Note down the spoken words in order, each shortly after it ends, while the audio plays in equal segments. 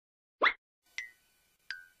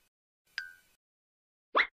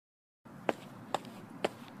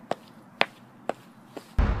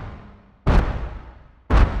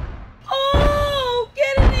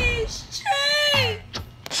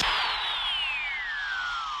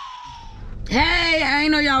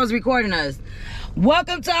didn't know y'all was recording us.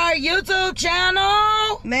 Welcome to our YouTube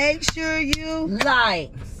channel. Make sure you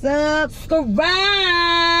like, subscribe,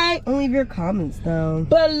 and leave your comments down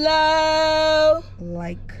below.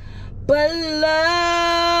 Like below.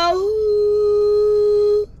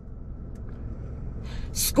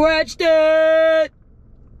 Scratched it.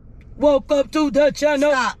 Welcome to the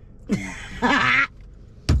channel. Stop.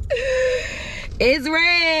 It's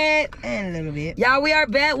red. And a little bit. Y'all, we are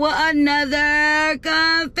back with another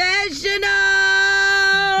confessional.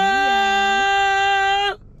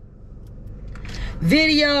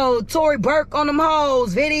 Video. Tory Burke on them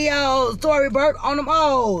hoes. Videos. Tory Burke on them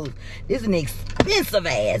hoes. This is an expensive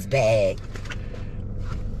ass bag.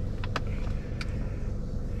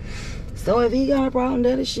 So if he got a problem,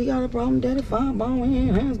 daddy, she got a problem, daddy, fine, bone,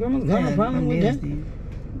 hands, grandma's got a problem with that.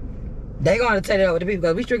 They gonna take it over to the people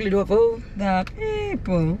because we strictly do it, fool. The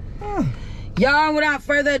people. Y'all, without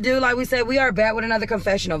further ado, like we said, we are back with another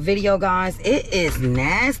confessional video, guys. It is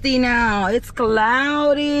nasty now. It's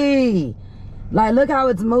cloudy. Like, look how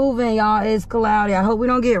it's moving, y'all. It's cloudy. I hope we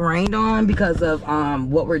don't get rained on because of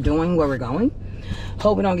what we're doing, where we're going.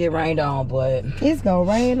 Hope we don't get rained on, but It's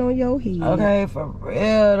gonna rain on your head. okay, for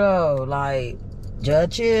real though. Like,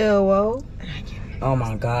 just chill, whoa. Oh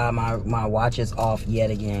my god, my watch is off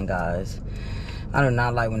yet again, guys. I do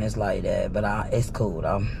not like when it's like that, but it's cool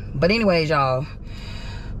though. But anyways, y'all,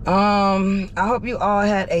 I hope you all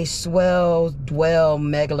had a swell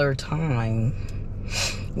megular time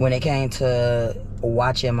when it came to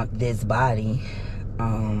watching this body.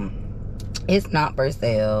 It's not for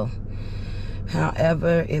sale.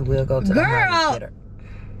 However, it will go to the highest bidder.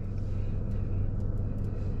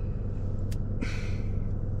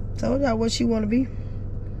 Told y'all what she want to be.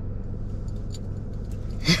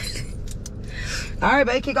 All right,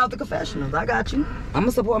 babe, kick off the confessionals. I got you. I'm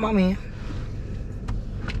gonna support my man.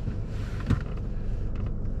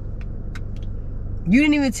 You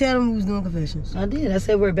didn't even tell them we was doing confessions. I did. I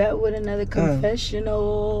said we're back with another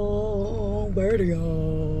confessional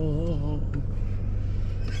video.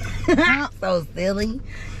 So silly.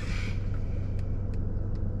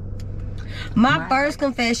 My first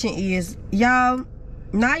confession is, y'all,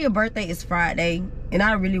 now your birthday is Friday, and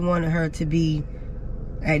I really wanted her to be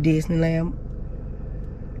at Disneyland.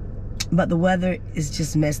 But the weather is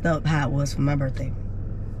just messed up how it was for my birthday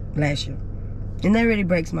last year. And that really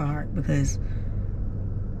breaks my heart because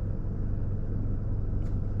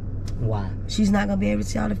why? She's not going to be able to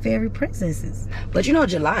see all the fairy princesses. But you know,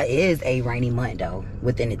 July is a rainy month, though,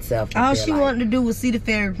 within itself. All she wanted to do was see the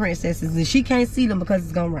fairy princesses, and she can't see them because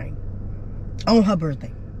it's going to rain on her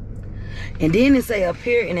birthday. And then it say up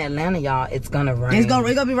here in Atlanta, y'all, it's gonna rain. It's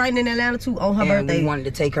gonna be raining in Atlanta too on her birthday. We wanted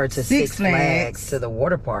to take her to Six Flags to the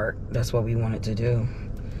water park. That's what we wanted to do.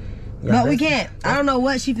 But we can't. I don't know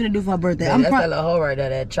what she finna do for her birthday. That's that little hoe right there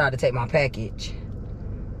that tried to take my package.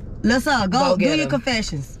 Let's go do your him.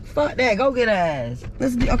 confessions. Fuck that. Go get her ass.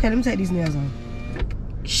 Okay, let me take these nails on.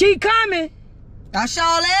 She coming. I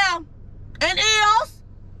sure am. And eels.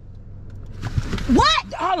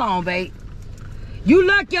 What? Hold on, babe. You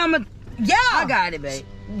lucky I'm a... Yeah. I got it, babe.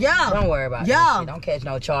 Yeah. Don't worry about that shit. Don't catch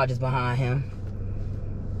no charges behind him.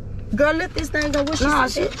 Girl, lift this thing up. What she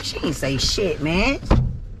said? She ain't say shit, man.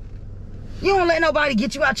 You don't let nobody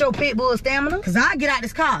get you out your pit bull stamina. Cause I get out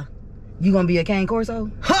this car. You gonna be a cane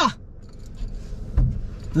corso? Huh.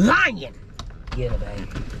 Lying. Get her, babe.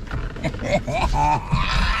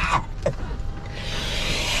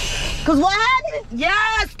 Cause what happened?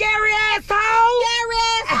 Yeah, scary asshole. Scary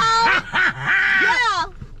asshole. Yeah.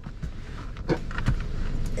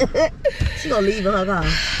 She gonna leave in her car.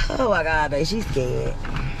 Oh my god, babe, she's scared.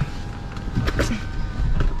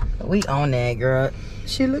 We on that, girl.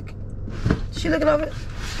 She looking over it.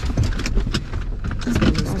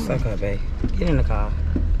 Let's fuck her, babe. Get in the car.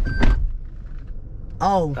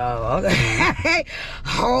 Oh, okay.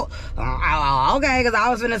 Okay, because I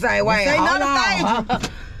was finna say, wait, hold on.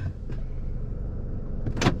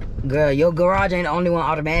 Girl, your garage ain't the only one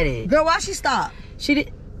automatic. Girl, why she stop? She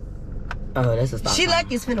did. Oh, that's a stop. She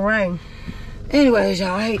lucky it's finna rain. Anyways,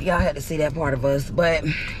 y'all, I hate y'all had to see that part of us. But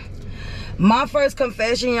my first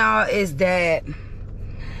confession, y'all, is that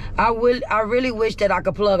I really wish that I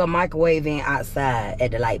could plug a microwave in outside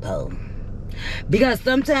at the light pole. Because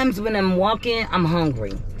sometimes when I'm walking, I'm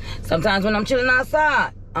hungry. Sometimes when I'm chilling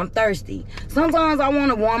outside, I'm thirsty. Sometimes I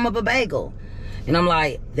want to warm up a bagel. And I'm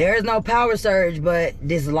like, there is no power surge, but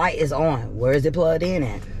this light is on. Where is it plugged in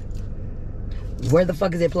at? Where the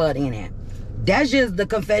fuck is it plugged in at? That's just the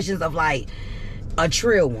confessions of like a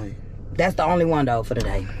trill one. That's the only one though for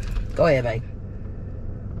today. Go ahead, babe.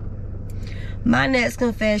 My next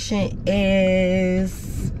confession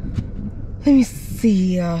is, let me see.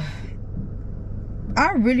 see.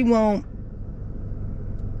 I really want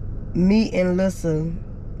me and Lissa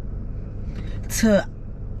to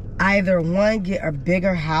either one, get a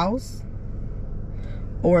bigger house,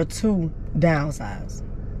 or two, downsize.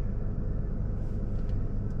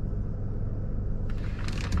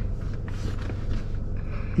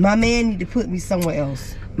 My man need to put me somewhere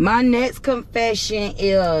else. My next confession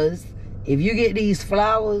is, if you get these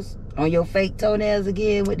flowers on your fake toenails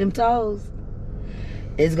again with them toes,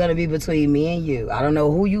 it's gonna be between me and you. I don't know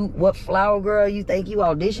what flower girl you think you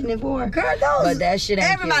auditioning for. Girl, those, but that shit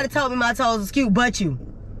ain't everybody cute. told me my toes was cute, but you.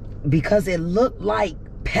 Because it looked like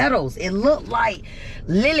petals. It looked like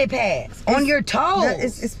lily pads on your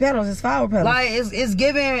toes. It's petals. It's flower petals. Like it's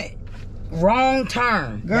giving wrong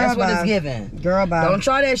turn. Girl, that's what bye. it's giving. Girl, bye. Don't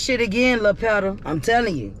try that shit again, little petal. I'm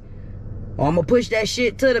telling you. Or I'm gonna push that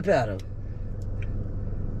shit to the petal.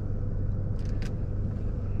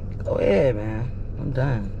 Go ahead, man. I'm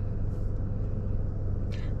done.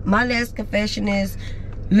 My next confession is,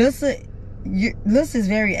 Lissa is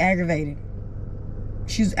very aggravated.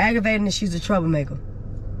 She's aggravating and she's a troublemaker.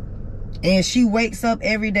 And she wakes up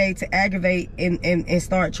every day to aggravate and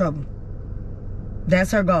start trouble.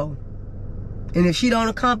 That's her goal. And if she don't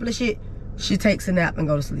accomplish it, she takes a nap and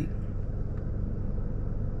go to sleep.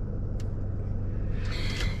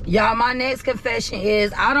 Y'all, my next confession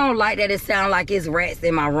is, I don't like that it sounds like it's rats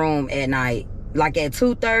in my room at night. Like at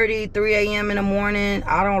 2:30, 3 a.m. in the morning.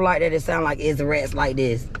 I don't like that it sounds like it's rats like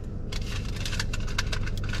this.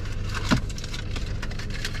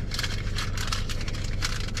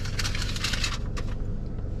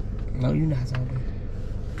 No, you're not talking.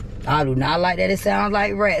 I do not like that it sounds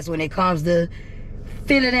like rats when it comes to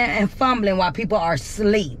feeling and fumbling while people are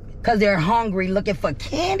asleep because they're hungry looking for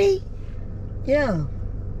candy. Yeah.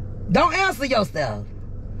 Don't answer yourself.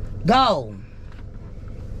 Go.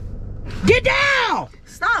 Get down.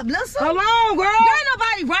 Stop, Lissa. Hold on, girl. There ain't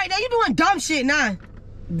nobody right there. You doing dumb shit now.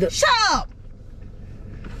 Shut up.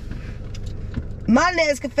 My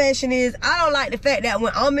next confession is, I don't like the fact that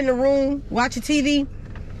when I'm in the room watching TV,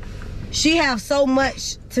 she have so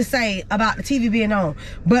much to say about the TV being on.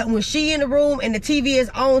 But when she in the room and the TV is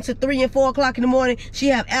on to 3 and 4 o'clock in the morning, she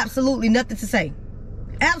have absolutely nothing to say.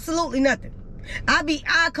 Absolutely nothing.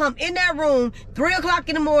 I come in that room 3 o'clock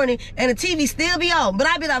in the morning and the TV still be on. But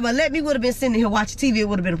I be like, well, let me would have been sitting here watching TV, it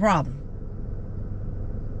would have been a problem.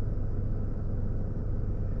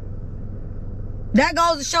 That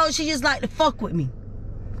goes to show she just like to fuck with me.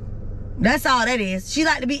 That's all that is. She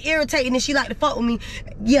like to be irritating and she like to fuck with me.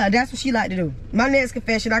 Yeah, that's what she like to do. My next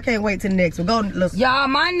confession, I can't wait till the next one. Go listen. Y'all,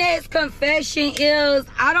 my next confession is,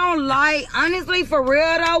 I don't like, honestly, for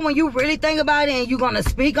real though, when you really think about it and you gonna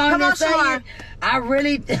speak on it and say it, I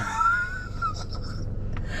really, because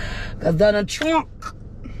Donald Trump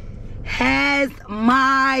has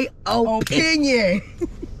my opinion.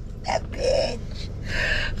 That bitch.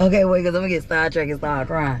 Okay, wait, because I'm gonna get sidetracked and start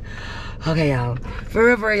crying. Okay, y'all.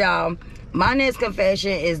 For real, y'all. My next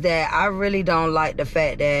confession is that I really don't like the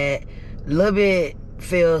fact that Lil Bit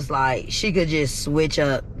feels like she could just switch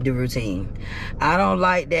up the routine. I don't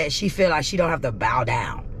like that she feel like she don't have to bow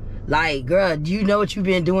down. Like, girl, do you know what you've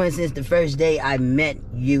been doing since the first day I met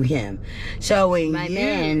him? So when my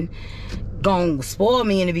man gonna spoil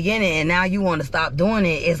me in the beginning and now you want to stop doing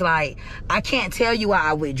it, it's like, I can't tell you why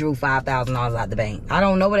I withdrew $5,000 out the bank. I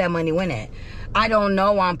don't know where that money went at. I don't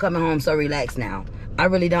know why I'm coming home so relaxed now. I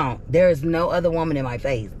really don't. There is no other woman in my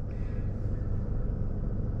face.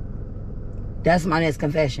 That's my next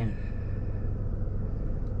confession.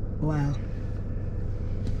 Wow.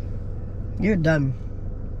 You're a dummy.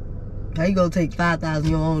 How you gonna take $5,000 of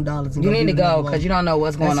your own dollars and you need to go because you don't know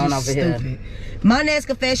what's going on over here. My next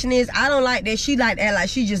confession is, I don't like that she like to act like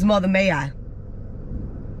she just Mother May I.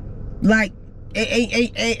 Like,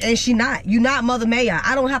 and she not. You not Mother May I.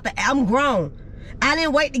 I don't have to. I'm grown. I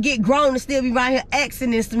didn't wait to get grown to still be right here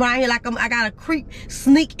acting this right here like I gotta creep,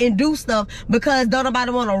 sneak, and do stuff because don't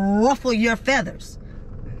nobody want to ruffle your feathers.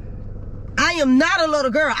 I am not a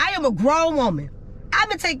little girl. I am a grown woman. I've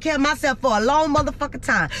been taking care of myself for a long motherfucking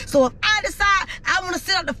time. So if I decide I want to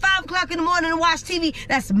sit up to 5 o'clock in the morning and watch TV,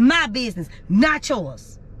 that's my business, not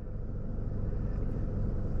yours.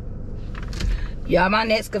 Y'all, my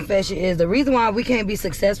next confession is, the reason why we can't be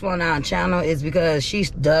successful on our channel is because she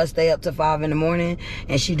does stay up to 5 in the morning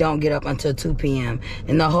and she don't get up until 2 p.m.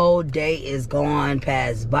 And the whole day is gone,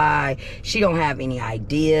 passed by. She don't have any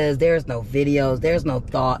ideas. There's no videos. There's no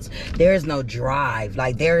thoughts. There's no drive.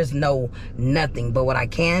 Like, there is no nothing. But what I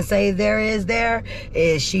can say there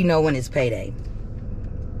is she know when it's payday.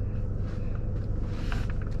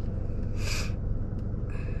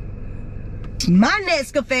 My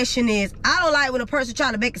next confession is, I don't like when a person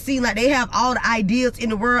try to make it seem like they have all the ideas in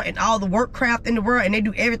the world and all the work craft in the world and they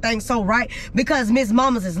do everything so right, because Miss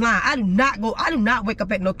Mamas is lying. I do not wake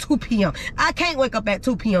up at no 2 p.m. I can't wake up at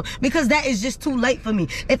 2 p.m. because that is just too late for me.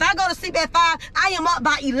 If I go to sleep at 5, I am up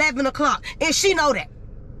by 11 o'clock, and she know that.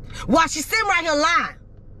 While she's sitting right here lying.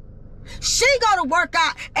 She go to work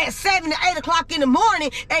out at 7 to 8 o'clock in the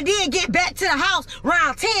morning and then get back to the house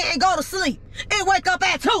around 10 and go to sleep and wake up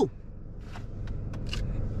at 2.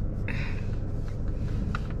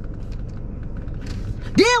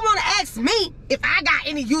 Then want to ask me if I got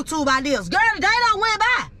any YouTube ideas. Girl, the day done went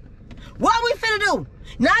by. What we finna do?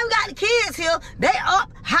 Now we got the kids here. They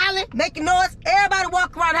up, hollering, making noise. Everybody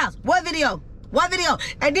walk around the house. What video? What video?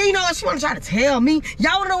 And then you know what she want to try to tell me?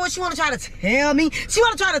 Y'all want to know what she want to try to tell me? She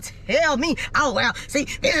want to try to tell me, oh, well, see,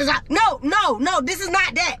 this is not, no, this is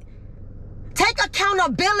not that. Take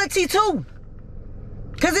accountability too.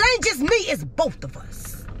 Because it ain't just me, it's both of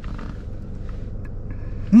us.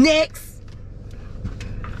 Next.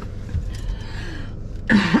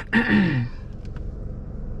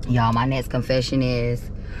 Y'all, my next confession is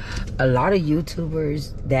a lot of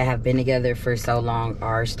YouTubers that have been together for so long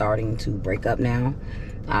are starting to break up now.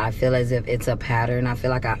 I feel as if it's a pattern. I feel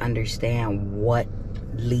like I understand what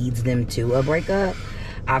leads them to a breakup.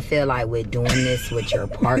 I feel like with doing this with your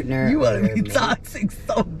partner, you want to be toxic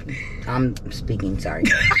so I'm speaking, sorry.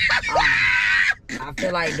 I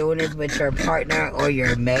feel like doing this with your partner or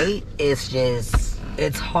your mate,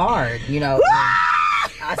 it's hard, you know.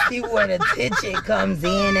 I see where the tension comes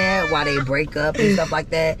in at, why they break up and stuff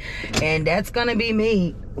like that. And that's gonna be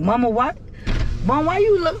me. Mama, what? Mom, why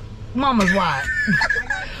you look? Mama's what?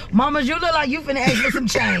 Mamas, you look like you finna ask for some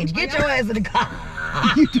change. Get your ass in the car.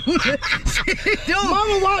 You do that.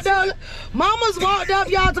 Mama's walked up,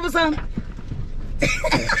 y'all, to my son.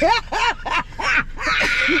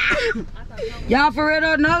 Y'all, for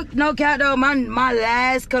real though, no cat though. My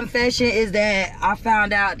last confession is that I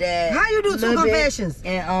found out that how you do 2 confessions?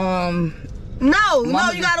 And no,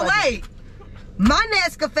 you gotta wait. My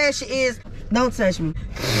next confession is, don't touch me.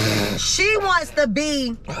 She wants to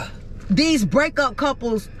be these breakup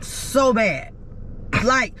couples so bad,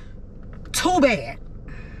 like too bad.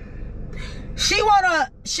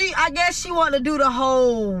 I guess she wanna do the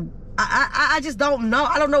whole. I just don't know.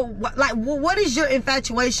 I don't know what is your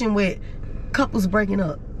infatuation with couples breaking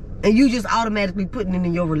up and you just automatically putting it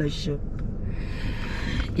in your relationship?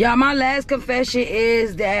 Yeah, my last confession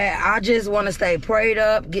is that I just want to stay prayed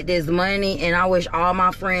up, get this money, and I wish all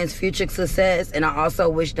my friends future success, and I also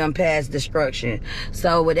wish them past destruction.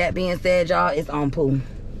 So with that being said, y'all, it's on Pooh.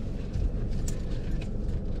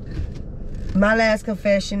 My last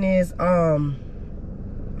confession is hey,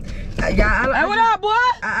 what up, boy?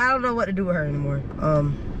 I don't know what to do with her anymore.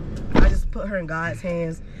 I just put her in God's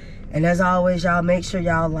hands. And as always, y'all, make sure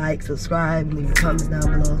y'all like, subscribe, and leave your comments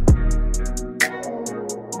down below.